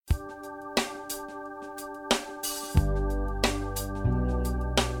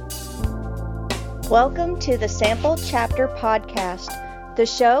Welcome to the Sample Chapter Podcast, the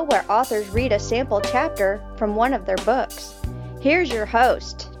show where authors read a sample chapter from one of their books. Here's your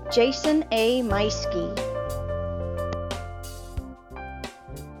host, Jason A. Meiske.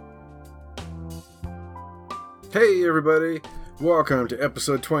 Hey everybody, welcome to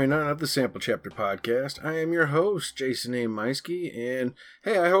episode 29 of the Sample Chapter Podcast. I am your host, Jason A. Meiske, and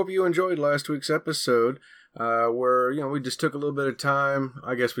hey, I hope you enjoyed last week's episode. Where, we just took a little bit of time.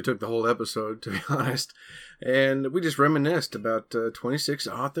 I guess we took the whole episode, to be honest. And we just reminisced about 26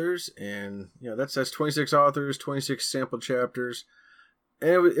 authors. And, that's 26 authors, 26 sample chapters.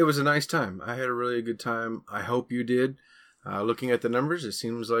 And it was a nice time. I had a really good time. I hope you did. Looking at the numbers, it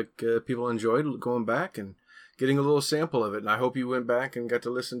seems like people enjoyed going back and getting a little sample of it. And I hope you went back and got to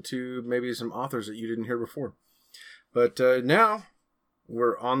listen to maybe some authors that you didn't hear before. But now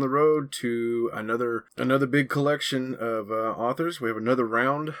we're on the road to another big collection of authors. We have another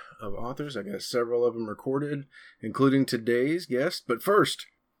round of authors. I got several of them recorded, including today's guest. But first,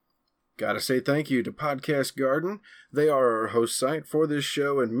 gotta say thank you to Podcast Garden. They are our host site for this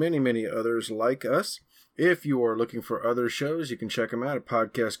show and many, many others like us. If you are looking for other shows, you can check them out at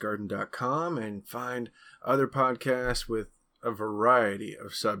podcastgarden.com and find other podcasts with a variety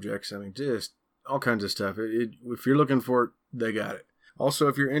of subjects. I mean, just all kinds of stuff. If you're looking for it, they got it. Also,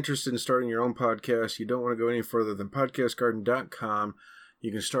 if you're interested in starting your own podcast, you don't want to go any further than podcastgarden.com.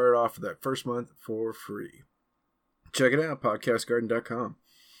 You can start it off for that first month for free. Check it out, podcastgarden.com.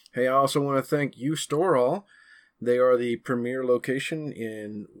 Hey, I also want to thank U-Store-All. They are the premier location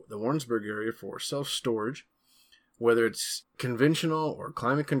in the Warrensburg area for self-storage. Whether it's conventional or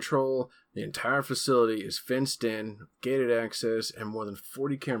climate control, the entire facility is fenced in, gated access, and more than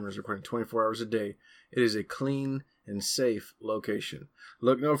 40 cameras recording 24 hours a day. It is a clean and safe location.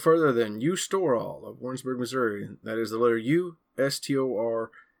 Look no further than U-Store-All of Warrensburg, Missouri. That is the letter U, S-T-O-R-A-L-L.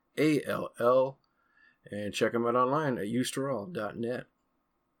 And check them out online at ustoreall.net.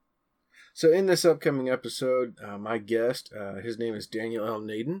 So in this upcoming episode, my guest, his name is Daniel L.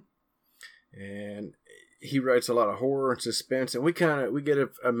 Naden. And he writes a lot of horror and suspense. And we get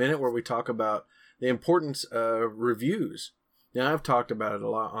a minute where we talk about the importance of reviews. Now, I've talked about it a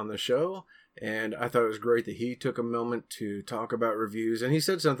lot on the show. And I thought it was great that he took a moment to talk about reviews. And he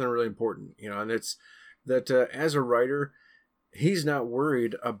said something really important, and it's that as a writer, he's not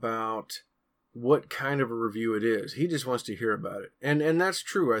worried about what kind of a review it is. He just wants to hear about it. And that's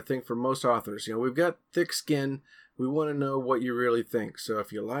true, I think, for most authors. We've got thick skin. We want to know what you really think. So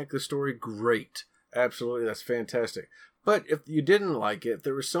if you like the story, great. Absolutely, that's fantastic. But if you didn't like it, if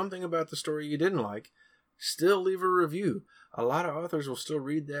there was something about the story you didn't like, still leave a review. A lot of authors will still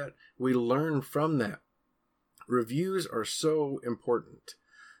read that. We learn from that. Reviews are so important.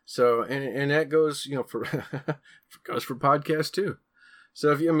 So, and that goes, for goes for podcasts too.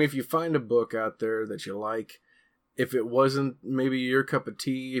 So if you find a book out there that you like, if it wasn't maybe your cup of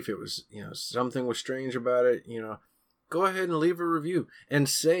tea, if it was, something was strange about it, go ahead and leave a review and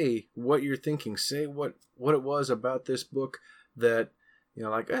say what you're thinking. Say what it was about this book that,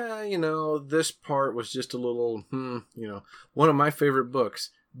 this part was just a little, one of my favorite books.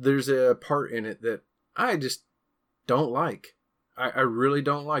 There's a part in it that I just don't like. I really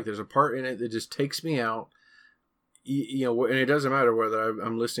don't like. There's a part in it that just takes me out, and it doesn't matter whether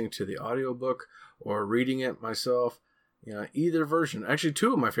I'm listening to the audiobook or reading it myself, either version. Actually,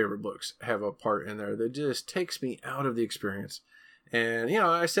 two of my favorite books have a part in there that just takes me out of the experience. And,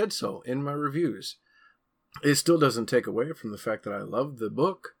 I said so in my reviews. It still doesn't take away from the fact that I love the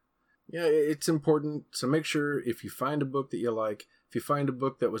book. Yeah, it's important. So make sure if you find a book that you like, if you find a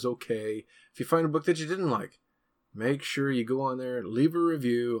book that was okay, if you find a book that you didn't like, make sure you go on there, leave a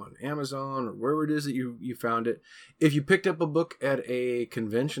review on Amazon or wherever it is that you found it. If you picked up a book at a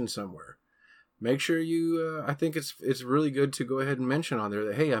convention somewhere, make sure I think it's really good to go ahead and mention on there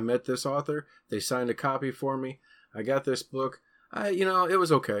that, hey, I met this author. They signed a copy for me. I got this book. It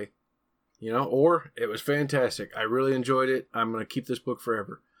was okay. Or it was fantastic. I really enjoyed it. I'm going to keep this book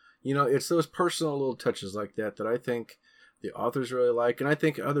forever. It's those personal little touches like that I think the authors really like, and I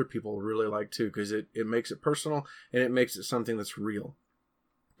think other people really like too, because it makes it personal and it makes it something that's real.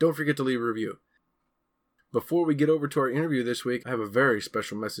 Don't forget to leave a review. Before we get over to our interview this week, I have a very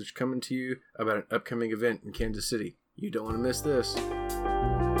special message coming to you about an upcoming event in Kansas City. You don't want to miss this.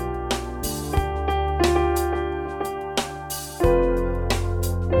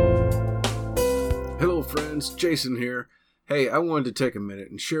 Hello friends, Jason here. Hey, I wanted to take a minute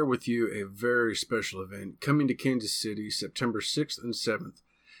and share with you a very special event coming to Kansas City September 6th and 7th.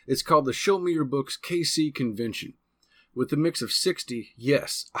 It's called the Show Me Your Books KC Convention. With a mix of 60,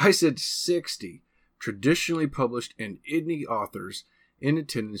 yes, I said 60, traditionally published and indie authors in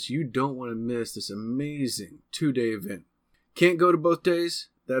attendance. You don't want to miss this amazing 2-day event. Can't go to both days?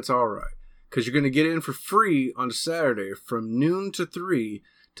 That's all right, because you're going to get in for free on Saturday from noon to 3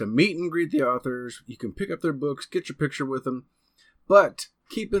 to meet and greet the authors. You can pick up their books, get your picture with them. But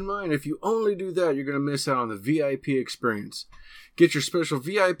keep in mind, if you only do that, you're going to miss out on the VIP experience. Get your special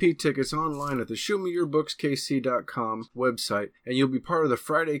VIP tickets online at the showmeyourbooksKC.com website, and you'll be part of the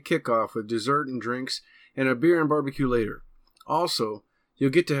Friday kickoff with dessert and drinks and a beer and barbecue later. Also, you'll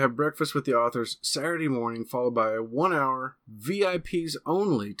get to have breakfast with the authors Saturday morning, followed by a 1-hour VIPs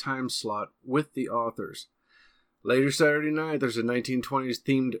only time slot with the authors. Later Saturday night, there's a 1920s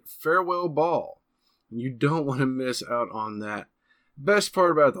themed farewell ball. You don't want to miss out on that. Best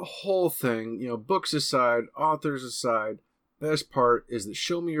part about the whole thing, books aside, authors aside, best part is that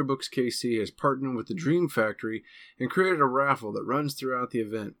Show Me Your Books KC has partnered with the Dream Factory and created a raffle that runs throughout the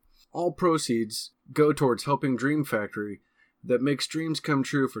event. All proceeds go towards helping Dream Factory that makes dreams come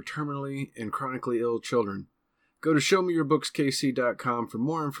true for terminally and chronically ill children. Go to showmeyourbooksKC.com for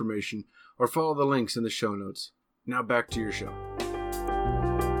more information or follow the links in the show notes. Now back to your show.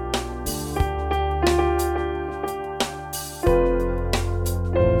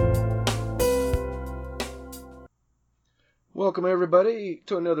 Welcome everybody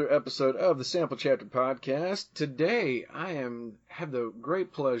to another episode of the Sample Chapter Podcast. Today I have the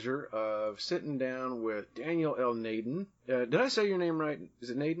great pleasure of sitting down with Daniel L. Naden. Did I say your name right?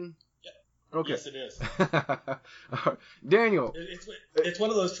 Is it Naden? Yeah. Okay. Yes, it is. Daniel. It's one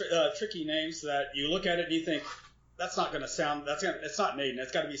of those tricky names that you look at it and you think, that's not going to sound, it's not Naden,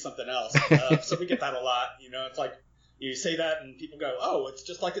 it's got to be something else. So we get that a lot. It's like, you say that and people go, oh, it's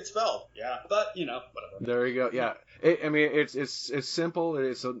just like it's spelled. Yeah, but, whatever. There you go. Yeah. It's simple.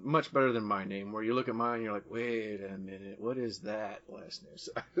 It's much better than my name, where you look at mine and you're like, wait a minute, what is that last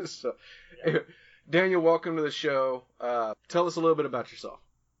name? So, yeah. Daniel, welcome to the show. Tell us a little bit about yourself.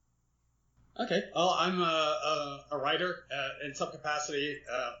 Okay. Well, I'm a writer in some capacity.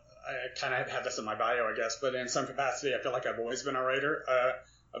 I kind of have this in my bio, I guess, but in some capacity, I feel like I've always been a writer.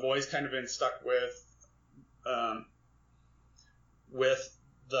 I've always kind of been stuck with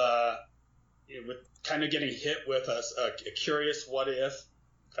kind of getting hit with a curious what if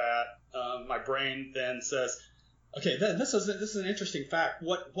that my brain then says, okay, this is an interesting fact.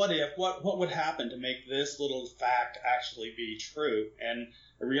 What would happen to make this little fact actually be true? And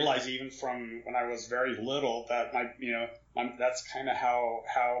I realized even from when I was very little that that's kind of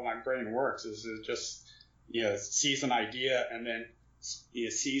how my brain works. Is it just sees an idea and then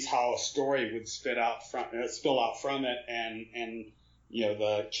sees how a story would spill out from it, and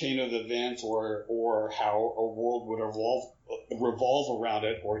the chain of events or how a world would revolve around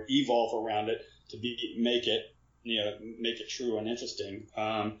it or evolve around it to make it true and interesting.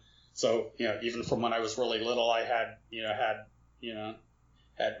 So even from when I was really little, I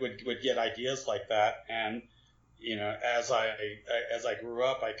would get ideas like that, and as I grew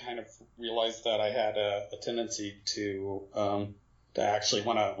up, I kind of realized that I had a tendency to actually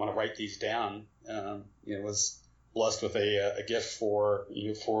want to write these down. Was blessed with a gift for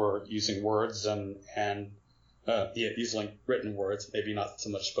using words and using written words, maybe not so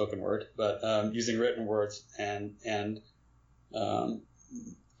much spoken word, but using written words and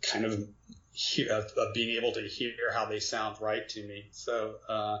kind of being able to hear how they sound right to me. So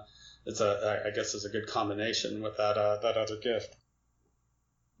I guess it's a good combination with that other gift.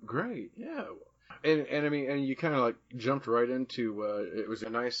 Great, yeah. And you kind of like jumped right into it was a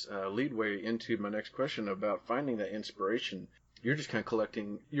nice leadway into my next question about finding that inspiration. You're just kind of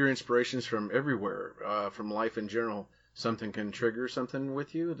collecting your inspirations from everywhere, from life in general. Something can trigger something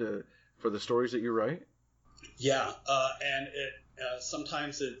with you for the stories that you write. Yeah, and it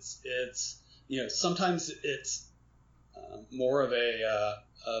sometimes it's more of a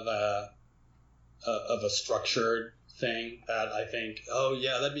structured thing that I think, oh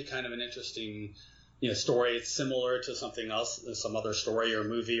yeah, that'd be kind of an interesting story. It's similar to something else, some other story or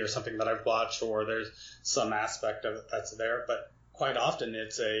movie or something that I've watched, or there's some aspect of it that's there. But quite often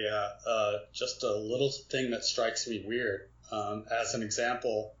it's just a little thing that strikes me weird. As an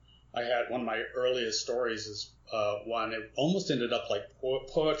example, I had one of my earliest stories is one. It almost ended up like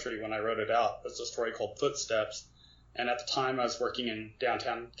poetry when I wrote it out. It's a story called Footsteps. And at the time I was working in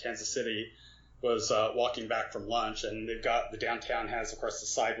downtown Kansas City, was walking back from lunch, and they've got the downtown has, of course, the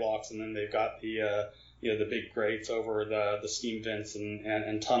sidewalks, and then they've got the the big grates over the steam vents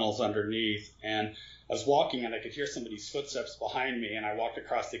and tunnels underneath. And I was walking, and I could hear somebody's footsteps behind me, and I walked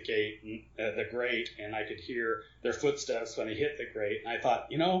across the grate, and I could hear their footsteps when they hit the grate. And I thought,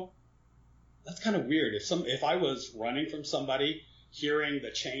 that's kind of weird. If I was running from somebody, hearing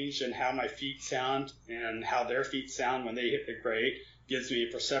the change in how my feet sound and how their feet sound when they hit the grate, gives me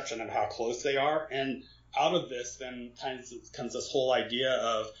a perception of how close they are. And out of this then comes this whole idea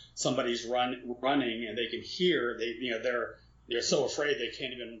of somebody's running and they can hear, they're so afraid they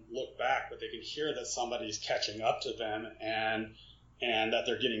can't even look back, but they can hear that somebody's catching up to them, and that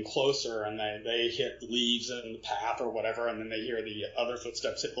they're getting closer, and they hit leaves in the path or whatever, and then they hear the other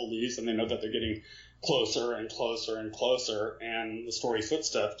footsteps hit the leaves, and they know that they're getting closer and closer and closer, and the story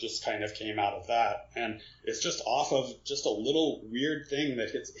Footstep just kind of came out of that. And it's just off of just a little weird thing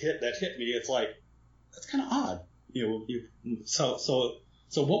that hit me. It's like, that's kind of odd. So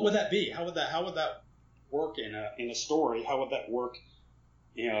what would that be? How would that work in a story? How would that work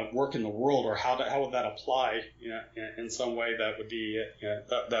in the world, or how would that apply in some way that would be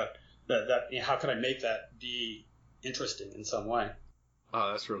how could I make that be interesting in some way?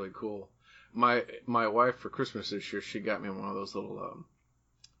 Oh, that's really cool. My wife for Christmas this year, she got me one of those little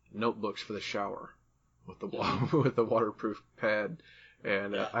notebooks for the shower with the waterproof pad,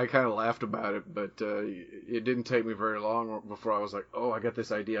 and I kind of laughed about it, but it didn't take me very long before I was like, oh, I got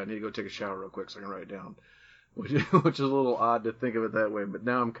this idea. I need to go take a shower real quick so I can write it down. Which is a little odd to think of it that way, but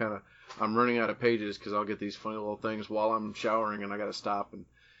now I'm running out of pages because I'll get these funny little things while I'm showering, and I got to stop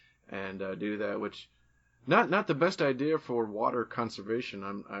and do that, which not the best idea for water conservation.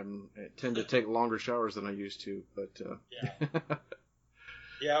 I tend to take longer showers than I used to, but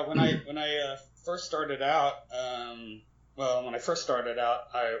yeah. When I first started out,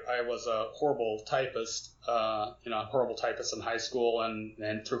 I was a horrible typist, in high school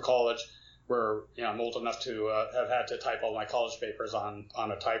and through college. Where I'm old enough to have had to type all my college papers on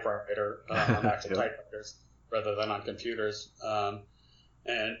a typewriter, on actual typewriters rather than on computers.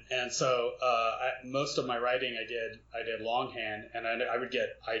 And so most of my writing I did longhand, and I would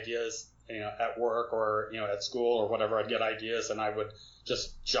get ideas at work or at school or whatever. I'd get ideas and I would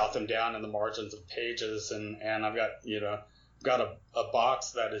just jot them down in the margins of pages, and I've got a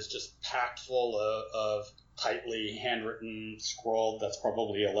box that is just packed full of tightly handwritten scroll that's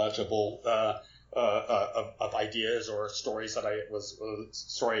probably illegible of ideas or stories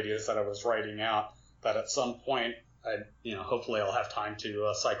story ideas that I was writing out, that at some point hopefully I'll have time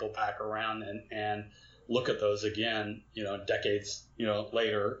to cycle back around and look at those again decades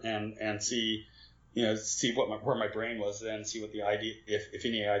later and see where my brain was then, see what the idea, if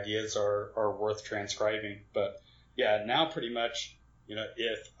any ideas are worth transcribing. But yeah, now pretty much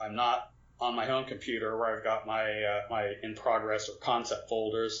if I'm not on my home computer where I've got my in progress or concept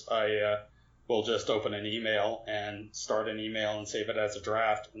folders, I will just open an email and start an email and save it as a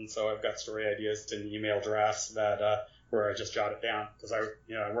draft. And so I've got story ideas in email drafts that where I just jot it down, because I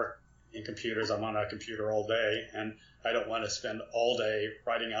work in computers. I'm on a computer all day, and I don't want to spend all day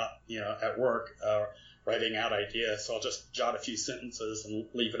writing out at work writing out ideas. So I'll just jot a few sentences and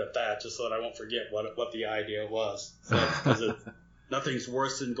leave it at that, just so that I won't forget what the idea was. So, nothing's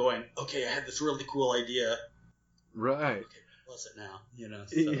worse than going, okay, I had this really cool idea. Right. Okay, what was it now?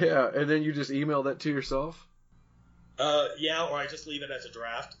 Yeah, and then you just email that to yourself? Yeah, or I just leave it as a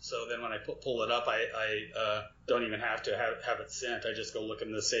draft. So then when I pull it up, I don't even have to have it sent. I just go look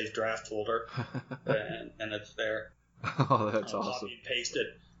in the saved draft folder, and it's there. Oh, that's I'll awesome. Copy and paste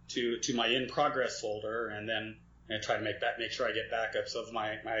it to my in progress folder, and then try to make sure I get backups of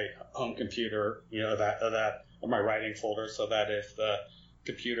my home computer, or my writing folder, so that if the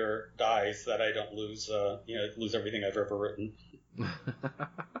computer dies, that I don't lose everything I've ever written.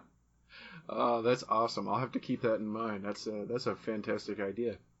 Oh, that's awesome. I'll have to keep that in mind. That's a fantastic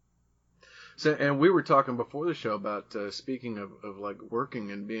idea. So, and we were talking before the show about speaking of like working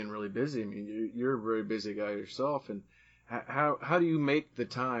and being really busy. I mean, you're a very busy guy yourself, and how do you make the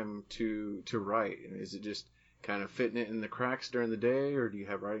time to write? Is it just kind of fitting it in the cracks during the day, or do you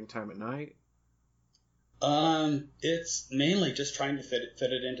have writing time at night? It's mainly just trying to fit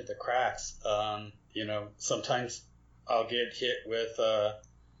it into the cracks. Sometimes I'll get hit with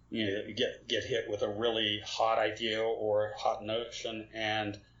get hit with a really hot idea or hot notion,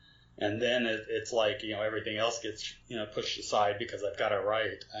 and then it's like everything else gets pushed aside because I've got to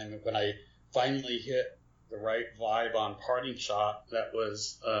write. And when I finally hit the right vibe on Parting Shot, that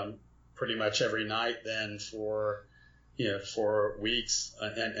was pretty much every night then for weeks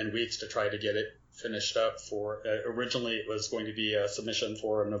and weeks to try to get it finished up. For originally it was going to be a submission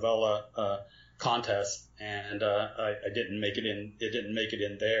for a novella contest, and I didn't make it in. It didn't make it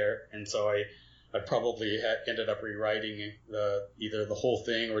in there, and so I probably ended up rewriting either the whole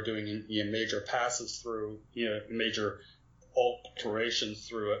thing or doing major passes through, major alterations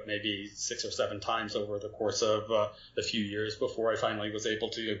through it, maybe 6 or 7 times over the course of a few years before I finally was able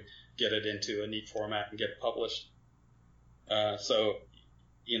to get it into a neat format and get it published. So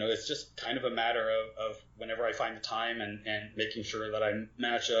it's just kind of a matter of whenever I find the time and making sure that I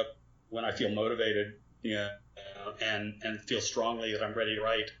match up when I feel motivated, and feel strongly that I'm ready to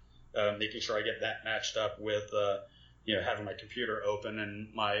write, making sure I get that matched up with, having my computer open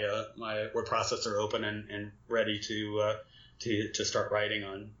and my word processor open and ready to start writing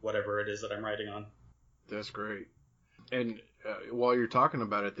on whatever it is that I'm writing on. That's great. And while you're talking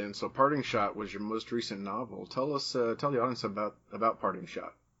about it, then, so Parting Shot was your most recent novel. Tell the audience about Parting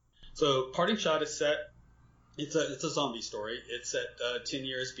Shot. So Parting Shot is set. It's a zombie story. It's set 10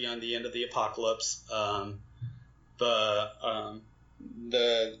 years beyond the end of the apocalypse. The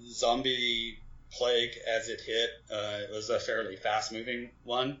zombie plague, as it hit, it was a fairly fast-moving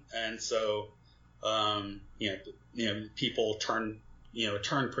one, and so people turned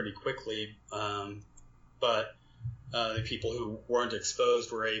pretty quickly, but the people who weren't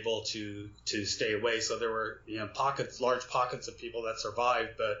exposed were able to stay away. So there were large pockets of people that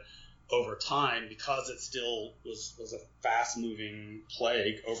survived, but over time, because it still was a fast-moving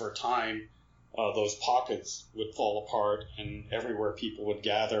plague, over time, those pockets would fall apart, and everywhere people would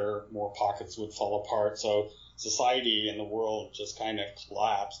gather, more pockets would fall apart. So society and the world just kind of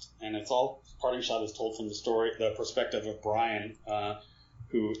collapsed. And it's all, Parting Shot is told from the perspective of Brian,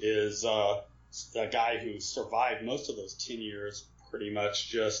 who is a guy who survived most of those 10 years pretty much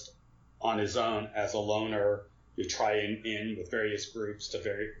just on his own as a loner, who tried in with various groups to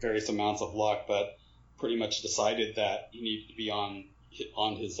various amounts of luck, but pretty much decided that he needed to be on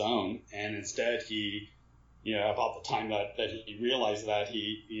his own. And instead he, about the time that he realized that,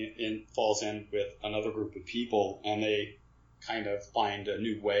 he falls in with another group of people, and they kind of find a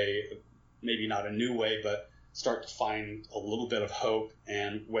new way, maybe not a new way, but start to find a little bit of hope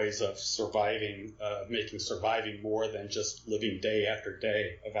and ways of surviving, making surviving more than just living day after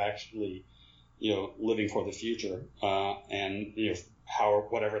day, of actually, living for the future, and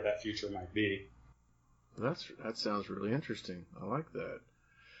whatever that future might be. That sounds really interesting. I like that.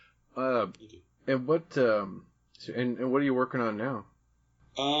 And what and what are you working on now?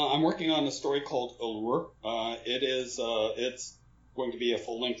 I'm working on a story called Allure. It's going to be a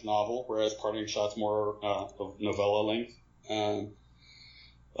full-length novel, whereas Parting Shot's more of novella length.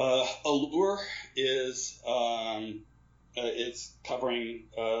 Allure is it's covering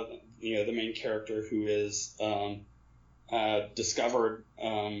the main character who is discovered.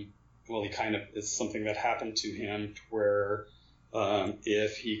 It's something that happened to him where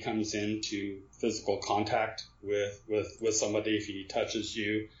if he comes into physical contact with somebody, if he touches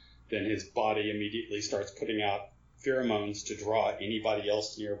you, then his body immediately starts putting out pheromones to draw anybody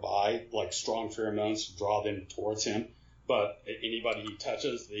else nearby, like strong pheromones to draw them towards him. But anybody he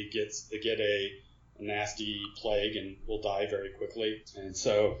touches, they get a nasty plague and will die very quickly. And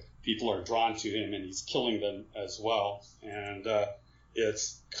so people are drawn to him, and he's killing them as well. And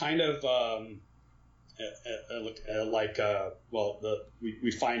it's kind of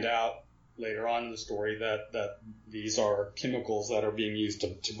we find out later on in the story that these are chemicals that are being used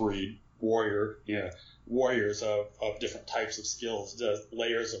to breed warriors of different types of skills, the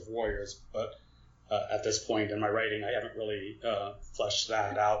layers of warriors. But at this point in my writing, I haven't really fleshed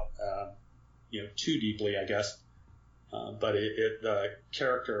that out too deeply, I guess. But the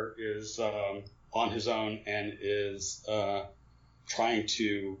character is on his own and is trying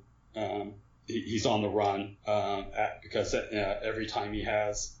to he's on the run because every time he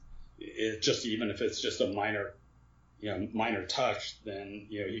has it, just even if it's just a minor touch, then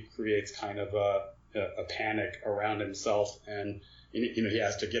he creates kind of a panic around himself, and he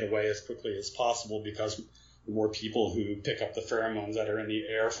has to get away as quickly as possible, because the more people who pick up the pheromones that are in the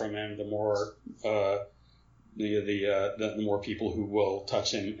air from him, the more the more people who will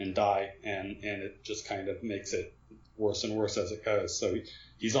touch him and die, and it just kind of makes it worse and worse as it goes. So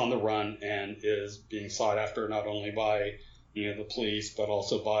he's on the run and is being sought after not only by the police, but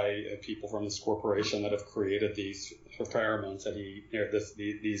also by people from this corporation that have created these pheromones that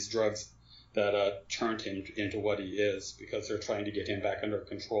these drugs that turned him into what he is, because they're trying to get him back under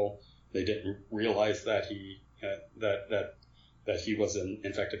control. They didn't realize that he was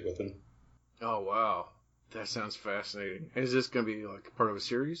infected with them. Oh wow, that sounds fascinating. Is this going to be like part of a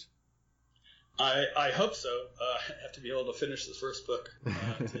series? I hope so. I have to be able to finish this first book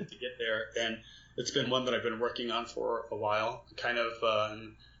to get there, and it's been one that I've been working on for a while. Kind of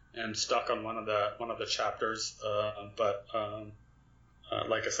am stuck on one of the chapters, but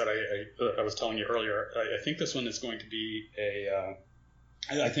like I said, I was telling you earlier, I think this one is going to be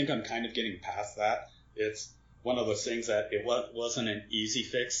I think I'm kind of getting past that. It's one of those things that it wasn't an easy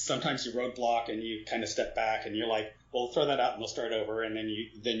fix. Sometimes you roadblock and you kind of step back and you're like, we'll throw that out and we'll start over, and then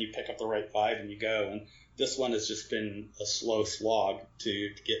you pick up the right vibe and you go. And this one has just been a slow slog to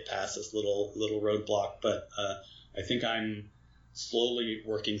get past this little roadblock, but I think I'm slowly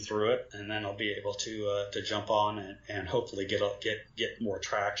working through it, and then I'll be able to jump on and hopefully get more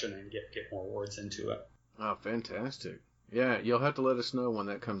traction and get more words into it. Oh, fantastic! Yeah, you'll have to let us know when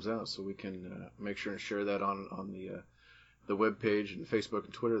that comes out so we can make sure and share that on the web page and Facebook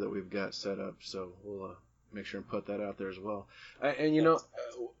and Twitter that we've got set up. So we'll make sure and put that out there as well. And you know,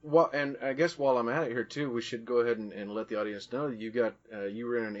 and I guess while I'm at it here too, we should go ahead and let the audience know that you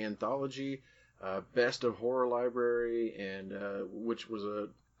were in an anthology, Best of Horror Library, and which was a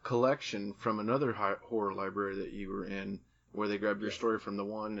collection from another horror library that you were in, where they grabbed your story from the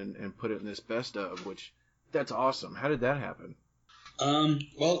one and put it in this Best of, which that's awesome. How did that happen?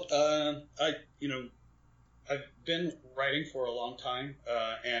 I've been writing for a long time,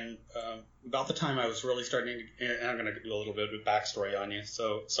 and about the time I was really starting to, and I'm going to do a little bit of a backstory on you,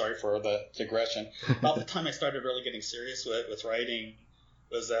 so sorry for the digression. About the time I started really getting serious with writing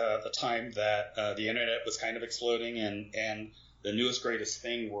was the time that the internet was kind of exploding, and the newest, greatest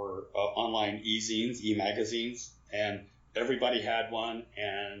thing were online e-zines, e-magazines, and everybody had one,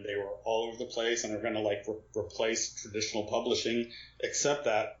 and they were all over the place, and they're going to replace traditional publishing, except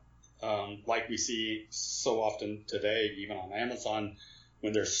that like we see so often today, even on Amazon,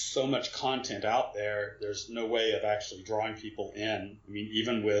 when there's so much content out there, there's no way of actually drawing people in. I mean,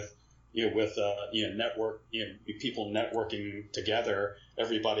 even with people networking together,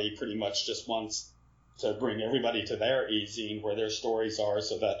 everybody pretty much just wants to bring everybody to their e-zine where their stories are,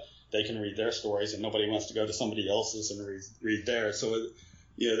 so that they can read their stories, and nobody wants to go to somebody else's and read theirs. So,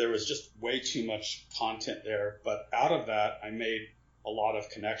 there was just way too much content there. But out of that, I made a lot of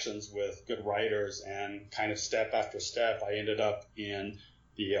connections with good writers, and kind of step after step, I ended up in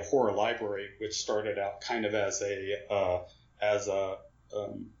the horror library, which started out kind of as an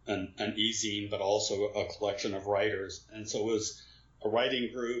e-zine, but also a collection of writers. And so it was a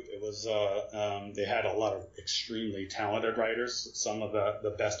writing group. It was they had a lot of extremely talented writers, some of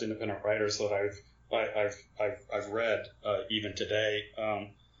the best independent writers that I've read even today.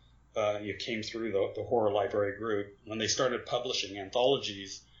 You came through the horror library group. When they started publishing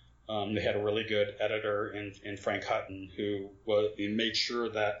anthologies, they had a really good editor in Frank Hutton who made sure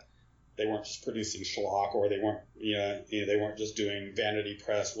that they weren't just producing schlock, or they weren't just doing vanity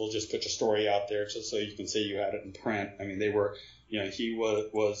press. We'll just put your story out there just so you can say you had it in print. I mean, they were, he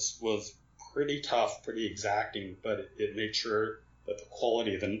was pretty tough, pretty exacting, but it made sure that the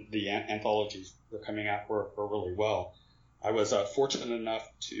quality of the anthologies were coming out were really well. I was fortunate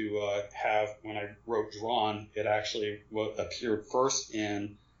enough to have, when I wrote Drawn, it actually appeared first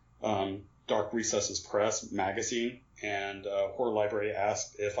in Dark Recesses Press magazine, and Horror Library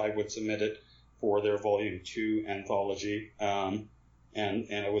asked if I would submit it for their Volume 2 anthology, and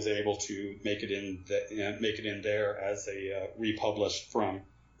I was able to make it in there as a republished from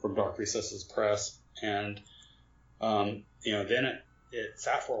Dark Recesses Press, and then it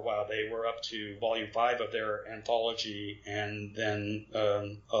sat for a while. They were up to Volume 5 of their anthology, and then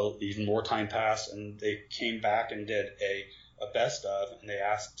even more time passed, and they came back and did a best of, and they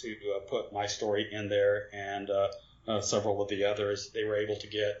asked to put my story in there, and several of the others. They were able to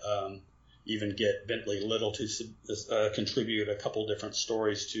get Bentley Little to contribute a couple different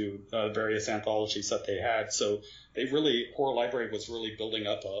stories to various anthologies that they had. So Horror Library was really building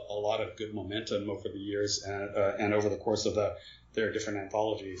up a lot of good momentum over the years, and over the course of their different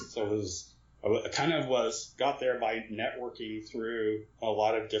anthologies. So I got there by networking through a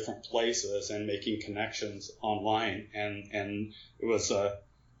lot of different places and making connections online, and it was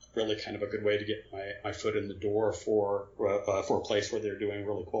really kind of a good way to get my foot in the door for a place where they're doing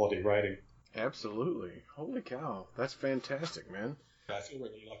really quality writing. Absolutely. Holy cow. That's fantastic, man. I feel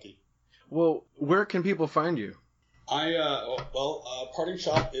really lucky. Well, where can people find you? Parting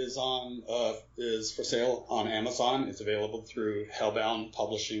Shot is for sale on Amazon. It's available through Hellbound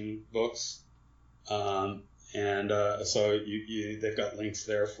Publishing Books, so they've got links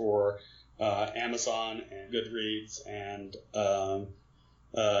there for Amazon and Goodreads, and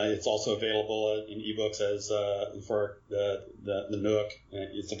it's also available in ebooks as for the Nook.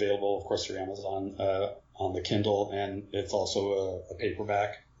 It's available, of course, through Amazon on the Kindle, and it's also a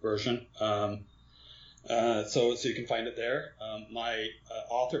paperback version. So you can find it there. My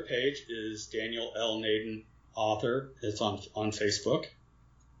author page is Daniel L. Naden Author. It's on Facebook.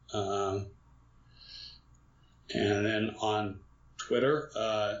 And then on Twitter,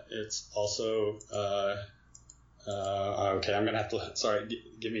 it's also okay. I'm gonna have to. Sorry,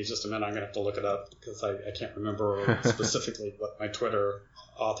 give me just a minute. I'm gonna have to look it up because I can't remember specifically what my Twitter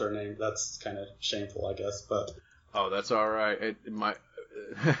author name. That's kind of shameful, I guess. But Oh, that's all right.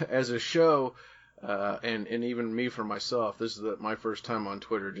 As a show, and even me for myself, this is my first time on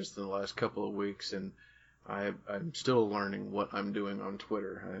Twitter just in the last couple of weeks, and I'm still learning what I'm doing on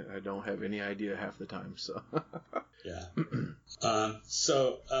Twitter. I don't have any idea half the time, so. Yeah.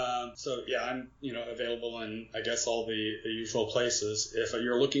 So yeah, I'm available in, I guess, all the usual places. If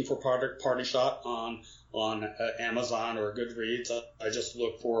you're looking for Parting Shot on Amazon or Goodreads, I just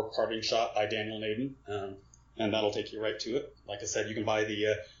look for Parting Shot by Daniel Naden, and that'll take you right to it. Like I said, you can buy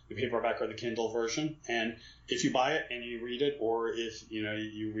the paperback or the Kindle version, and if you buy it and you read it, or if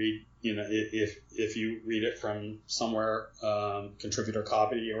you read if you read it from somewhere, contributor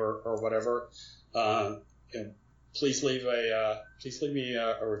copy or whatever, please leave me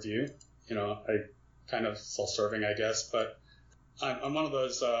a review. I kind of self-serving, I guess, but I'm one of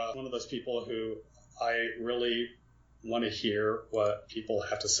those people who I really want to hear what people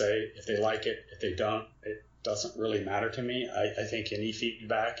have to say. If they like it, if they don't, it doesn't really matter to me. I think any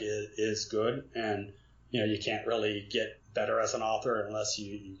feedback is good, and you can't really get better as an author unless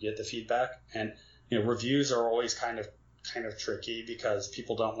you get the feedback. And reviews are always kind of tricky because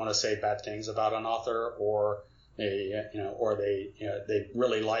people don't want to say bad things about an author, or they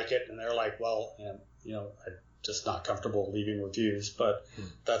really like it and they're like, well, I'm just not comfortable leaving reviews. But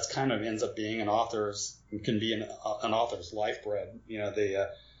that's kind of ends up being an author's lifeblood.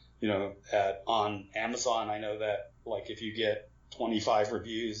 On Amazon, I know that like if you get 25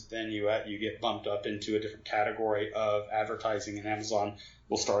 reviews, then you get bumped up into a different category of advertising, and Amazon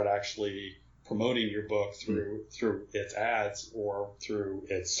will start actually promoting your book through its ads or through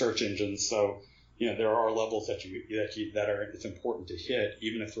its search engines. So there are levels that it's important to hit,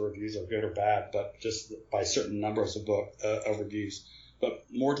 even if the reviews are good or bad, but just by certain numbers of reviews. But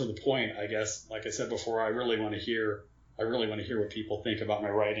more to the point, I guess, like I said before, I really want to hear what people think about my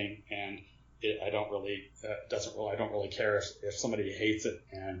writing, and I don't really care if somebody hates it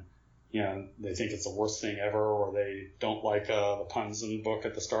and they think it's the worst thing ever, or they don't like the puns in the book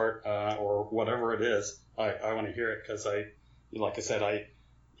at the start, or whatever it is. I want to hear it because like I said, I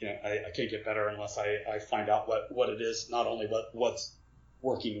can't get better unless I find out what it is, not only what's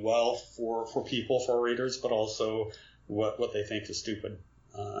working well for people, for readers, but also what they think is stupid.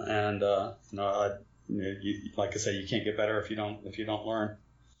 Like I say, you can't get better if you don't learn.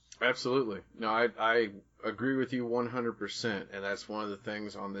 Absolutely. No, I agree with you 100%, and that's one of the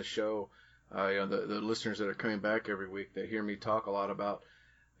things on this show. The listeners that are coming back every week, they hear me talk a lot about,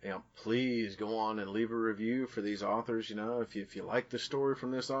 please go on and leave a review for these authors. If you like the story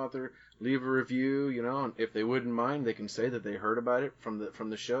from this author, leave a review. And if they wouldn't mind, they can say that they heard about it from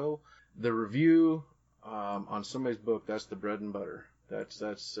the show. The review on somebody's book, that's the bread and butter. That's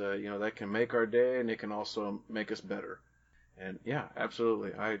that can make our day, and it can also make us better. And yeah,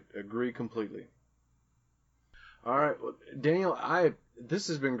 absolutely, I agree completely. All right, well, Daniel, this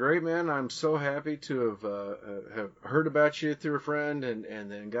has been great, man. I'm so happy to have heard about you through a friend,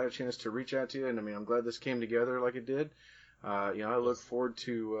 and then got a chance to reach out to you. And I mean, I'm glad this came together like it did. I look forward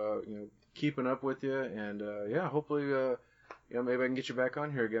to keeping up with you, and hopefully, maybe I can get you back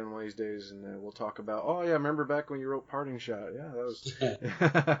on here again one of these days, and we'll talk about. Oh yeah, remember back when you wrote Parting Shot? Yeah, that was.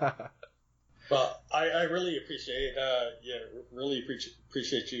 Well, I really appreciate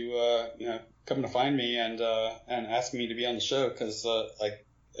appreciate you coming to find me and asking me to be on the show, because I'm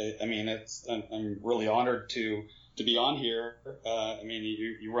really honored to be on here.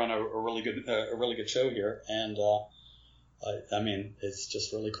 You run a really good show here, and it's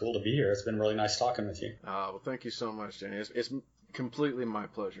just really cool to be here. It's been really nice talking with you. Well, thank you so much, Danny. It's completely my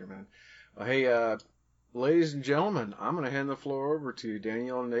pleasure, man. Hey, ladies and gentlemen, I'm going to hand the floor over to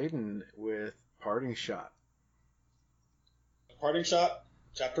Daniel Naden with Parting Shot. Parting Shot,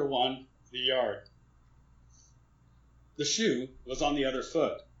 Chapter 1, The Yard. The shoe was on the other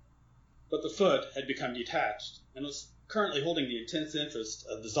foot, but the foot had become detached and was currently holding the intense interest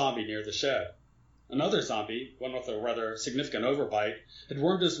of the zombie near the shed. Another zombie, one with a rather significant overbite, had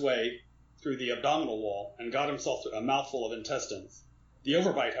wormed his way through the abdominal wall and got himself a mouthful of intestines. The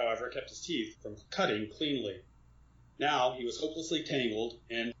overbite, however, kept his teeth from cutting cleanly. Now he was hopelessly tangled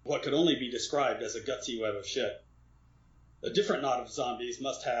in what could only be described as a gutsy web of shit. A different knot of zombies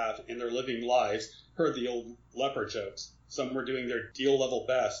must have, in their living lives, heard the old leper jokes. Some were doing their deal-level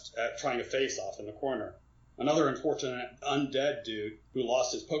best at trying a face-off in the corner. Another unfortunate undead dude who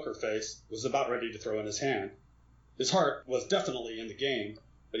lost his poker face was about ready to throw in his hand. His heart was definitely in the game,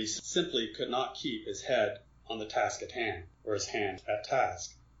 but he simply could not keep his head on the task at hand, or his hand at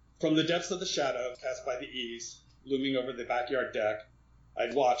task. From the depths of the shadow cast by the eaves, looming over the backyard deck,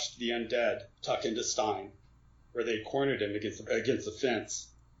 I'd watched the undead tuck into Stein, where they'd cornered him against the fence.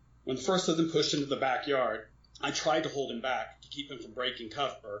 When the first of them pushed into the backyard, I tried to hold him back to keep him from breaking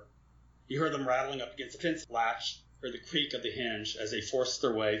cover. He heard them rattling up against the fence latch, heard the creak of the hinge as they forced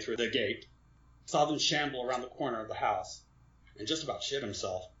their way through the gate, saw them shamble around the corner of the house, and just about shit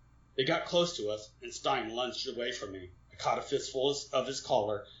himself. They got close to us, and Stein lunged away from me. I caught a fistful of his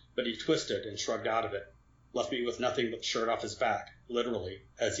collar, but he twisted and shrugged out of it, left me with nothing but the shirt off his back, literally,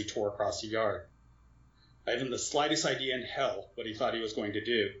 as he tore across the yard. I haven't the slightest idea in hell what he thought he was going to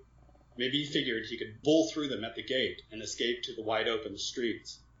do. Maybe he figured he could bull through them at the gate and escape to the wide-open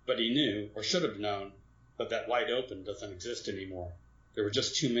streets. But he knew, or should have known, that wide open doesn't exist anymore. There were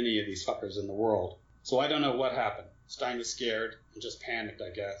just too many of these fuckers in the world. So I don't know what happened. Stein was scared and just panicked, I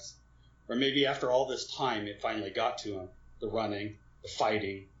guess. Or maybe after all this time it finally got to him. The running, the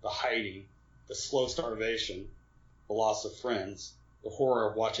fighting, the hiding, the slow starvation, the loss of friends, the horror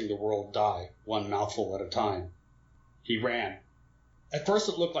of watching the world die, one mouthful at a time. He ran. At first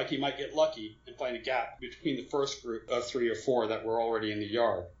it looked like he might get lucky and find a gap between the first group of 3 or 4 that were already in the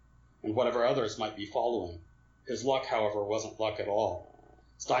yard, and whatever others might be following. His luck, however, wasn't luck at all.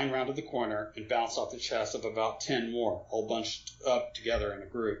 Stein rounded the corner and bounced off the chest of about 10 more, all bunched up together in a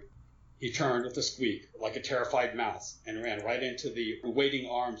group. He turned with a squeak, like a terrified mouse, and ran right into the waiting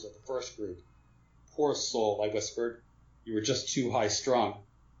arms of the first group. Poor soul, I whispered. You were just too high-strung.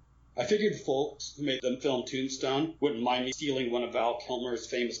 I figured folks who made them film Tombstone wouldn't mind me stealing one of Val Kilmer's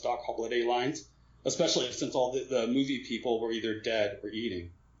famous Doc Holliday lines, especially since all the movie people were either dead or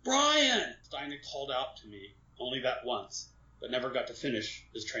eating. Brian! Stein had called out to me, only that once, but never got to finish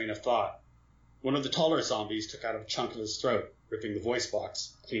his train of thought. One of the taller zombies took out a chunk of his throat, ripping the voice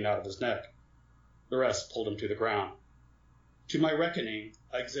box clean out of his neck. The rest pulled him to the ground. To my reckoning,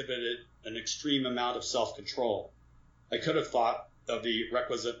 I exhibited an extreme amount of self-control. I could have thought of the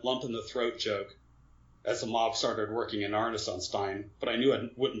requisite lump-in-the-throat joke as the mob started working in earnest on Stein, but I knew I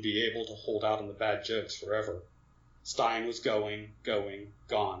wouldn't be able to hold out on the bad jokes forever. Stein was going,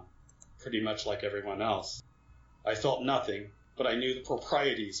 gone, pretty much like everyone else. I felt nothing, but I knew the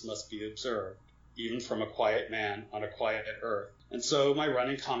proprieties must be observed, even from a quiet man on a quiet earth, and so my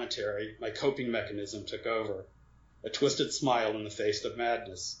running commentary, my coping mechanism took over, a twisted smile in the face of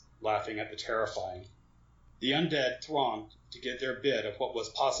madness, laughing at the terrifying. The undead thronged to get their bid of what was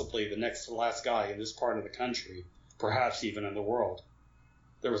possibly the next to last guy in this part of the country, perhaps even in the world.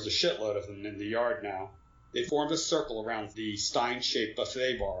 There was a shitload of them in the yard now. They formed a circle around the Stein-shaped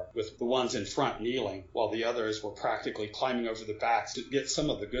buffet bar, with the ones in front kneeling, while the others were practically climbing over the backs to get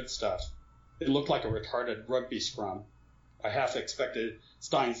some of the good stuff. It looked like a retarded rugby scrum. I half expected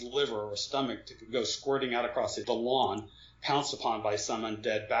Stein's liver or stomach to go squirting out across the lawn, pounced upon by some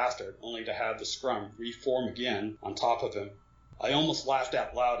undead bastard, only to have the scrum reform again on top of him. I almost laughed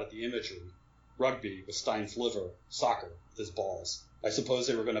out loud at the imagery. Rugby with Stein's liver, soccer with his balls. I suppose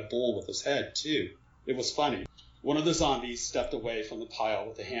they were going to bowl with his head, too. It was funny. One of the zombies stepped away from the pile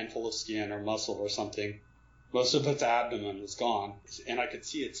with a handful of skin or muscle or something. Most of its abdomen was gone, and I could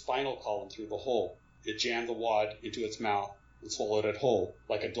see its spinal column through the hole. It jammed the wad into its mouth and swallowed it whole,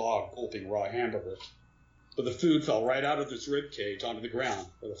 like a dog gulping raw hamburger. But the food fell right out of its rib cage onto the ground,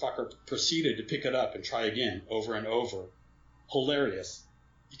 where the fucker proceeded to pick it up and try again, over and over. Hilarious.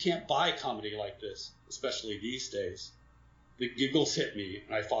 You can't buy comedy like this, especially these days. The giggles hit me,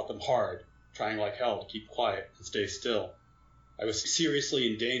 and I fought them hard, trying like hell to keep quiet and stay still. I was seriously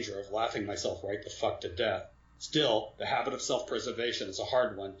in danger of laughing myself right the fuck to death. Still, the habit of self-preservation is a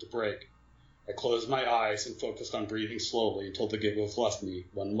hard one to break. I closed my eyes and focused on breathing slowly until the giggles left me,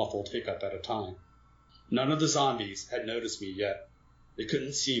 one muffled hiccup at a time. None of the zombies had noticed me yet. They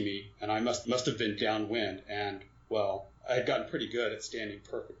couldn't see me, and I must have been downwind, and, well, I had gotten pretty good at standing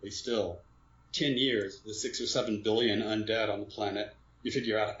perfectly still. 10 years, the 6 or 7 billion undead on the planet, you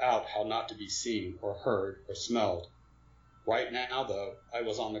figure out how not to be seen, or heard, or smelled. Right now, though, I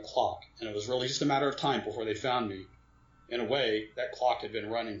was on the clock, and it was really just a matter of time before they found me. In a way, that clock had been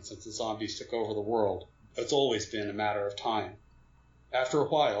running since the zombies took over the world. It's always been a matter of time. After a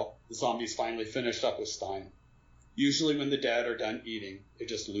while, the zombies finally finished up with Stein. Usually when the dead are done eating, they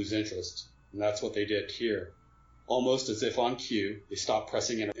just lose interest, and that's what they did here. Almost as if on cue, they stopped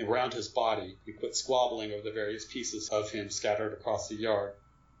pressing in around his body and quit squabbling over the various pieces of him scattered across the yard.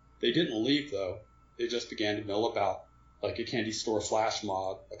 They didn't leave, though. They just began to mill about, like a candy store flash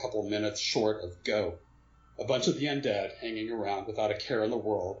mob a couple minutes short of go. A bunch of the undead hanging around without a care in the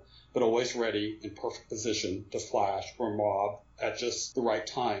world, but always ready in perfect position to flash or mob at just the right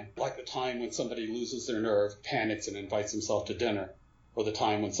time, like the time when somebody loses their nerve, panics, and invites himself to dinner, or the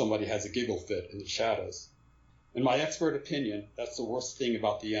time when somebody has a giggle fit in the shadows. In my expert opinion, that's the worst thing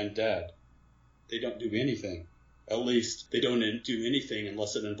about the undead. They don't do anything. At least, they don't do anything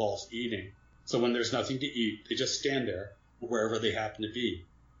unless it involves eating. So when there's nothing to eat, they just stand there wherever they happen to be,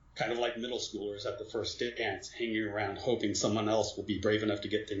 kind of like middle schoolers at the first dance, hanging around hoping someone else will be brave enough to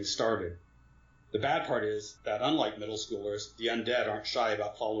get things started. The bad part is that unlike middle schoolers, the undead aren't shy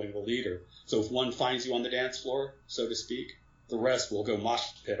about following the leader. So if one finds you on the dance floor, so to speak, the rest will go mosh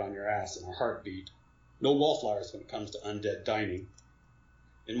pit on your ass in a heartbeat. No wallflowers when it comes to undead dining.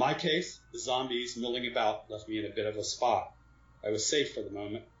 In my case, the zombies milling about left me in a bit of a spot. I was safe for the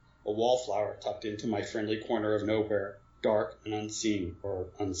moment, a wallflower tucked into my friendly corner of nowhere, dark and unseen or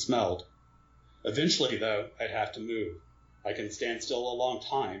unsmelled. Eventually, though, I'd have to move. I can stand still a long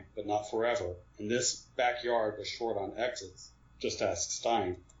time, but not forever, and this backyard was short on exits. Just ask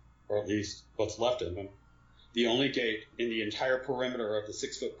Stein, or at least what's left of him. The only gate in the entire perimeter of the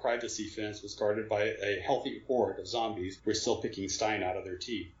 6-foot privacy fence was guarded by a healthy horde of zombies who were still picking Stein out of their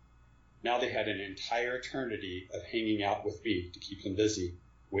teeth. Now they had an entire eternity of hanging out with me to keep them busy,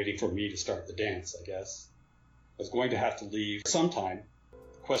 waiting for me to start the dance, I guess. I was going to have to leave sometime.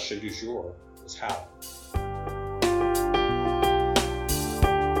 The question du jour was how.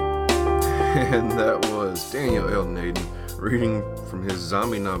 And that was Daniel L. Naden reading from his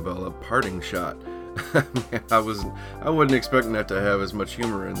zombie novella, Parting Shot. I wasn't expecting that to have as much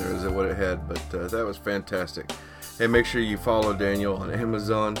humor in there as what it had, but that was fantastic. Hey, make sure you follow Daniel on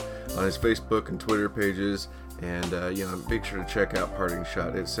Amazon, on his Facebook and Twitter pages, and make sure to check out Parting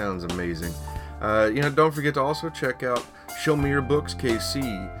Shot. It sounds amazing. Don't forget to also check out Show Me Your Books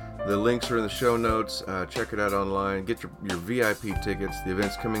KC. The links are in the show notes. Check it out online. Get your VIP tickets. The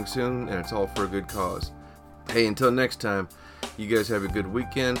event's coming soon, and it's all for a good cause. Hey, until next time, you guys have a good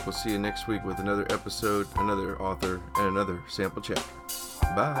weekend. We'll see you next week with another episode, another author, and another sample chapter.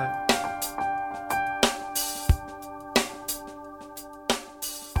 Bye.